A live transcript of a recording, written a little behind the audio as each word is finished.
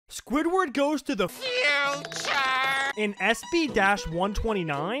Squidward goes to the future. In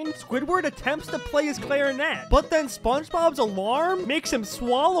SB-129, Squidward attempts to play his clarinet, but then SpongeBob's alarm makes him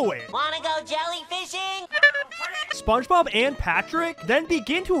swallow it. Wanna go jellyfishing? SpongeBob and Patrick then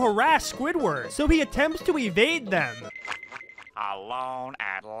begin to harass Squidward, so he attempts to evade them. Alone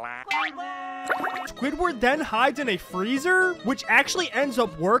at last. Squidward then hides in a freezer, which actually ends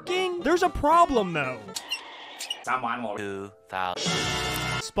up working. There's a problem though. Someone will 2000.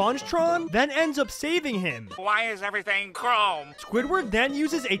 Spongetron then ends up saving him. Why is everything chrome? Squidward then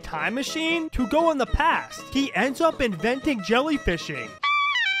uses a time machine to go in the past. He ends up inventing jellyfishing.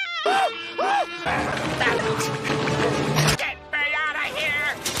 Get me out of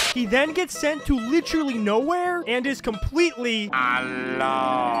here! He then gets sent to literally nowhere and is completely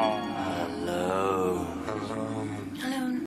alone.